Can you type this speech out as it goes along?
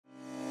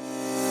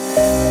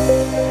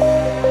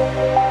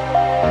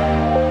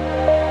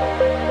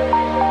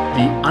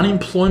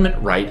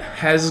unemployment rate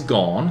has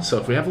gone, so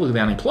if we have a look at the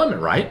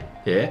unemployment rate,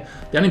 the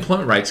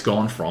unemployment rate's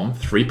gone from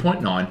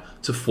 3.9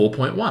 to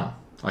 4.1.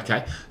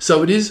 Okay,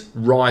 so it is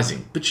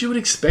rising, but you would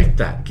expect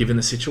that given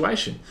the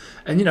situation.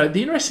 And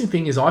the interesting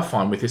thing is I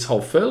find with this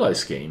whole furlough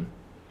scheme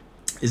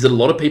is that a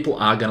lot of people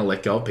are going to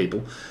let go of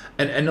people.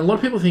 And a lot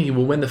of people are thinking,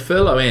 well, when the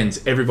furlough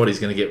ends, everybody's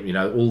going to get,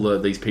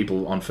 these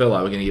people on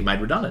furlough are going to get made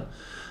redundant.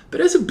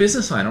 But as a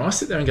business owner, I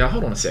sit there and go,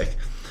 hold on a sec.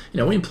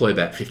 We employ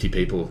about 50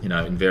 people,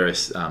 in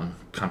various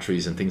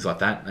countries and things like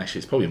that. Actually,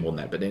 it's probably more than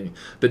that. But anyway,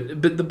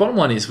 but the bottom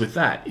line is with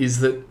that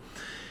is that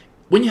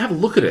when you have a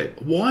look at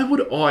it, why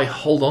would I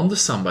hold on to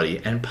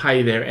somebody and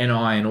pay their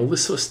NI and all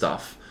this sort of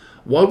stuff?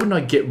 Why wouldn't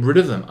I get rid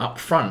of them up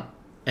front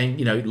and,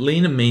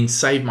 lean and mean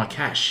save my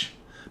cash?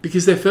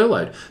 Because they're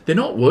furloughed. They're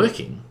not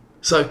working.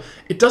 So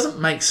it doesn't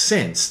make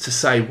sense to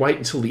say wait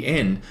until the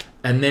end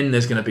and then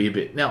there's going to be a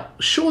bit. Now,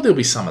 sure, there'll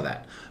be some of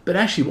that. But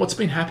actually what's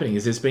been happening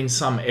is there's been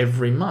some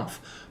every month.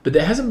 But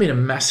there hasn't been a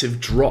massive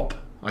drop,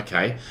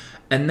 okay?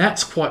 And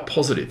that's quite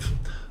positive.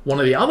 One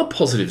of the other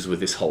positives with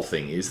this whole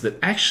thing is that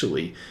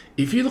actually,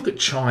 if you look at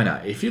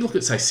China, if you look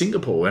at, say,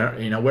 Singapore, where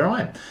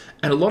I am,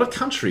 and a lot of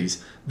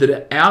countries that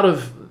are out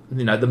of,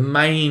 the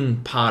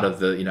main part of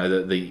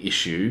the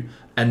issue,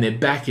 and they're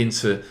back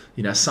into,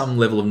 some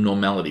level of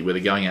normality where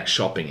they're going out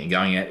shopping and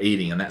going out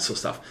eating and that sort of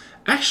stuff.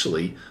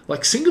 Actually,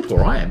 like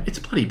Singapore I am, it's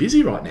bloody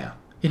busy right now.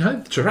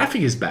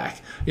 Traffic is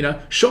back.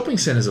 Shopping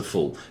centres are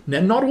full.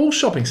 Now, not all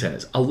shopping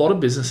centres. A lot of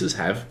businesses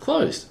have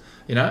closed.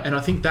 And I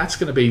think that's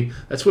where we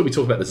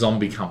talk about the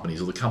zombie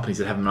companies or the companies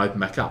that haven't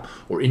opened back up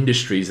or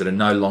industries that are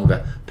no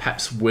longer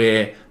perhaps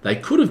where they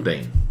could have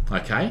been,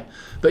 okay?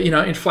 But,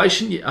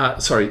 inflation,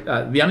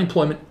 the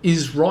unemployment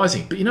is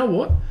rising. But you know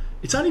what?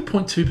 It's only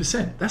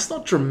 0.2%. That's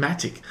not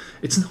dramatic.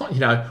 It's not,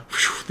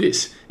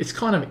 this. It's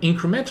kind of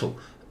incremental,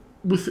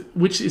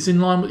 which is in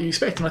line with what you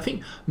expect. And I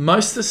think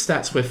most of the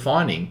stats we're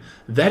finding,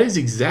 that is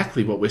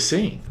exactly what we're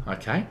seeing,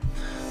 okay?